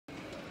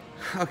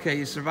Okay,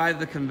 you survived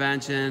the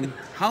convention.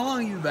 How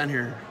long have you been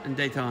here in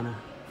Daytona?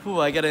 Ooh,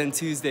 I got in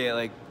Tuesday at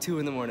like 2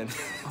 in the morning.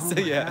 Oh So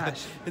my yeah,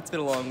 gosh. it's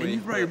been a long And week. you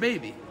brought your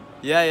baby.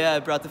 Yeah, I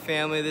brought the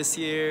family this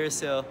year,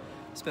 so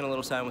spent a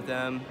little time with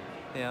them.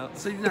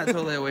 So you're not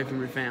totally away from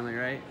your family,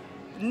 right?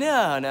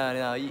 No.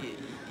 You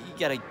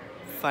gotta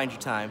find your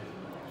time.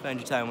 Find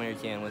your time when you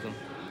can with them.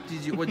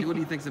 What do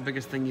you think is the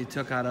biggest thing you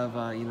took out of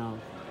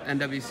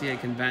NWCA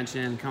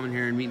convention, coming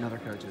here and meeting other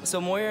coaches?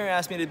 So Moyer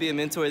asked me to be a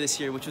mentor this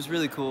year, which was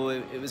really cool.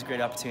 It was a great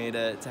opportunity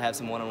to have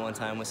some one-on-one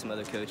time with some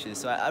other coaches.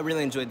 So I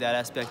really enjoyed that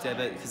aspect of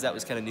it because that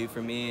was kind of new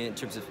for me in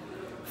terms of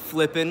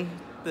flipping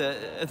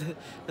the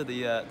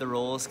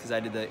roles, because I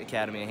did the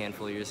academy a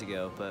handful of years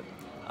ago. But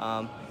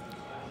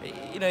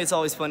it's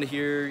always fun to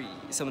hear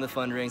some of the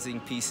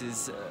fundraising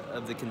pieces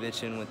of the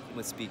convention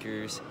with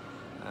speakers.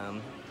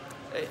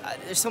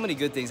 There's so many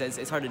good things.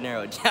 It's hard to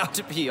narrow it down,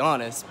 to be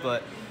honest,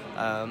 but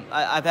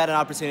I've had an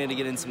opportunity to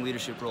get in some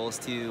leadership roles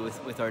too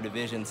with our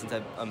division since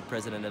I'm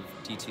president of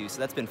D2, so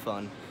that's been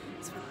fun.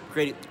 It's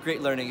a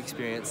great learning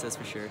experience, that's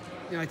for sure.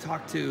 I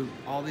talked to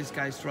all these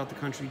guys throughout the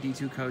country,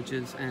 D2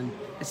 coaches, and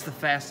it's the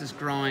fastest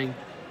growing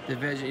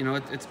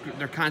division.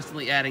 They're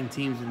constantly adding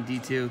teams in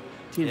D2.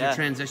 Teams are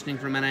transitioning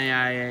from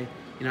NAIA.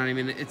 You know what I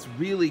mean? It's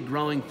really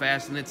growing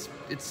fast, and it's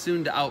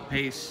soon to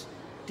outpace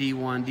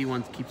D1.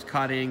 D1 keeps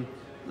cutting.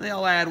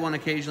 They'll add one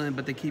occasionally,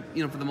 but they keep,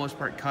 for the most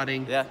part,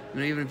 cutting. Yeah.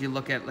 Even if you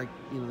look at,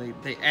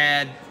 they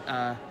add,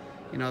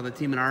 the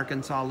team in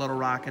Arkansas, Little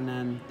Rock, and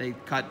then they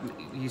cut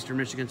Eastern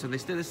Michigan, so they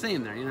stay the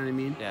same there. You know what I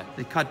mean? Yeah.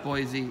 They cut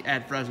Boise,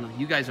 add Fresno.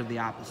 You guys are the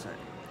opposite.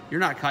 You're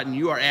not cutting.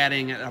 You are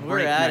adding at a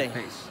breakneck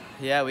pace.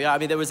 Yeah, we are. I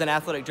mean, there was an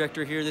athletic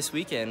director here this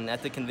weekend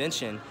at the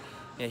convention.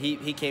 Yeah,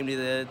 he came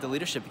to the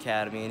Leadership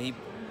Academy, and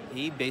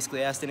he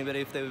basically asked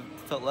anybody if they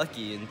felt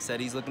lucky and said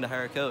he's looking to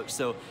hire a coach.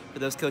 So for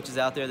those coaches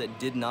out there that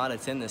did not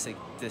attend this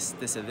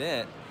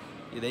event,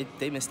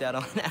 they missed out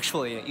on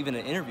actually even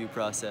an interview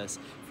process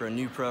for a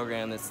new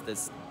program that's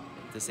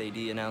this AD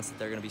announced that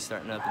they're going to be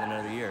starting up in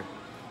another year.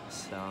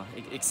 So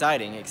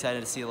excited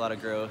to see a lot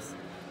of growth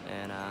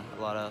and a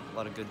lot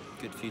of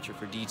good future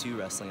for D2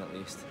 wrestling at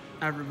least.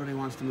 Everybody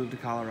wants to move to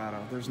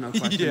Colorado. There's no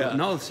question. Yeah.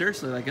 No,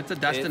 seriously, it's a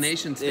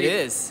destination state. It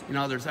is.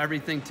 There's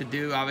everything to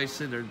do.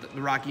 Obviously, the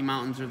Rocky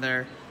Mountains are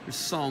there. There's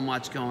so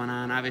much going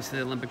on. Obviously,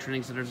 the Olympic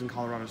Training Center's in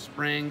Colorado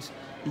Springs.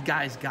 You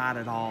guys got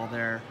it all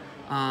there.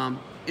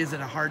 Is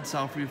it a hard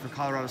sell for you for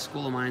Colorado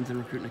School of Mines and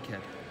recruiting a kid?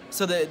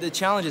 So the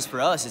challenges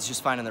for us is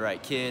just finding the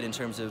right kid in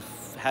terms of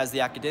has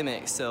the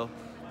academics. So,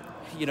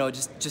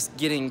 just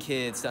getting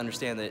kids to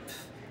understand that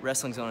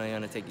wrestling's only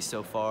going to take you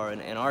so far,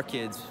 and our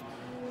kids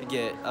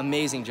get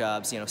amazing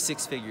jobs,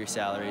 6-figure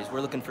salaries.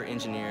 We're looking for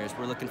engineers.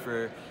 We're looking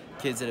for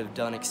kids that have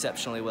done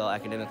exceptionally well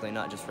academically,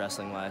 not just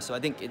wrestling-wise. So I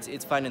think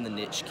it's finding the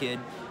niche kid,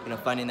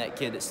 finding that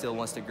kid that still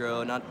wants to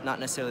grow, not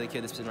necessarily the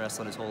kid that's been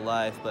wrestling his whole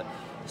life, but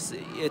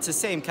it's the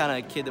same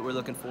kind of kid that we're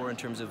looking for in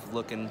terms of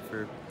looking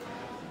for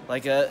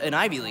like an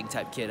Ivy League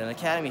type kid, an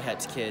academy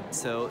type kid.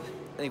 So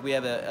I think we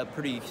have a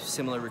pretty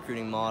similar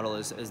recruiting model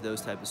as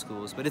those type of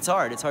schools. But it's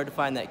hard. It's hard to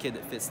find that kid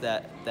that fits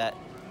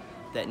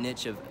that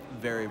niche of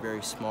very,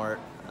 very smart.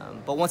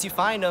 But once you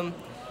find them,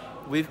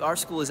 our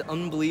school is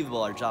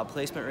unbelievable. Our job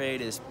placement rate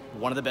is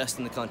one of the best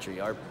in the country.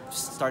 Our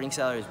starting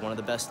salary is one of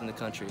the best in the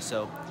country.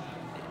 So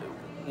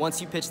once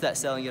you pitch that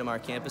sell and get them on our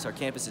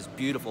campus is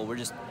beautiful. We're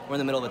in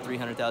the middle of a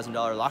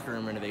 $300,000 locker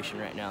room renovation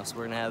right now. So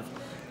we're going to have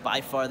by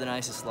far the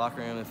nicest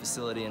locker room and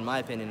facility, in my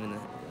opinion,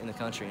 in the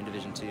country in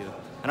Division II.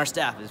 And our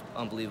staff is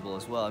unbelievable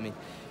as well. I mean,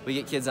 we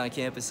get kids on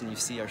campus and you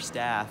see our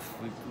staff.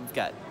 We've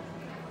got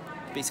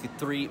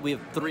basically we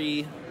have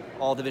three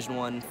all Division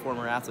I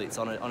former athletes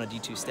on a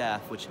D2 staff,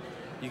 which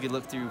you could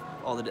look through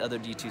all the other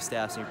D2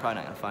 staffs and you're probably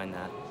not going to find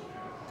that.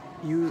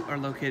 You are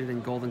located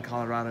in Golden,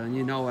 Colorado, and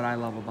you know what I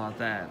love about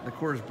that. The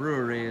Coors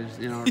Brewery is,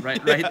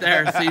 right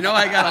there, so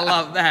I gotta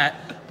love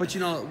that. But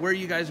where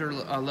you guys are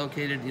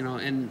located,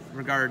 in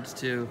regards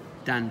to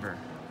Denver,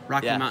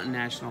 Rocky Mountain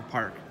National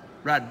Park,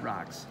 Red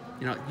Rocks,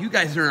 you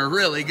guys are in a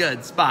really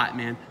good spot,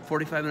 man.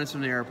 45 minutes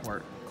from the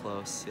airport.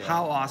 Close. Yeah.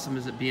 How awesome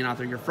is it being out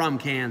there? You're from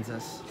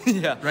Kansas.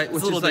 Yeah. Right?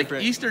 Which is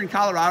different. Eastern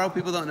Colorado,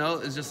 people don't know,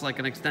 is just like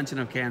an extension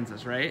of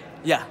Kansas, right?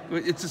 Yeah.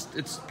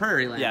 It's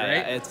prairie land,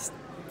 right? Yeah, it's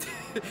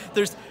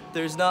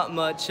there's not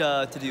much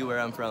to do where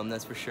I'm from,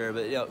 that's for sure.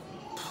 But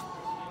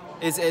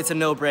it's a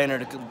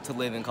no-brainer to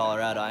live in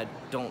Colorado. I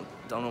don't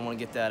want to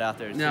get that out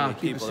there to no, many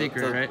keep people. A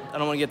secret, right? I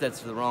don't want to get that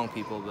to the wrong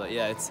people, but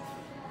yeah,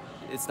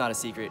 it's not a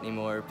secret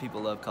anymore.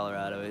 People love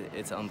Colorado.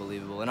 It's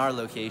unbelievable, and our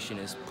location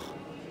is.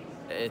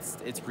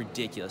 It's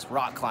ridiculous.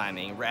 Rock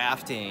climbing,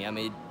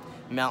 rafting,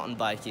 mountain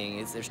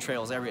biking. There's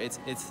trails it's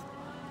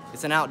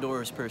an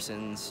outdoors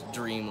person's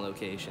dream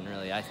location,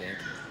 really, I think.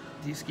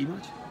 Do you ski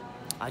much?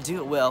 I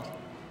do. Well,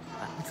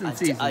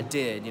 I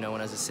did. When I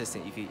was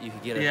assistant, you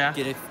could get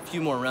a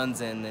few more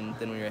runs in than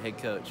when you're a head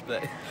coach.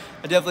 But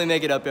I definitely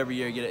make it up every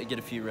year. Get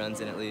a few runs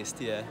in at least.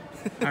 Yeah.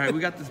 All right,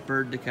 we got this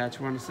bird to catch.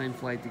 We're on the same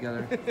flight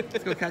together.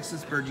 Let's go catch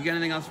this bird. You got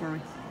anything else for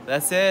me?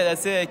 That's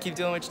it. Keep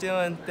doing what you're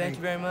doing. Thank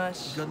you very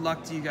much. Good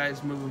luck to you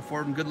guys moving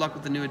forward, and good luck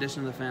with the new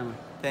addition of the family.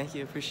 Thank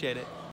you. Appreciate it.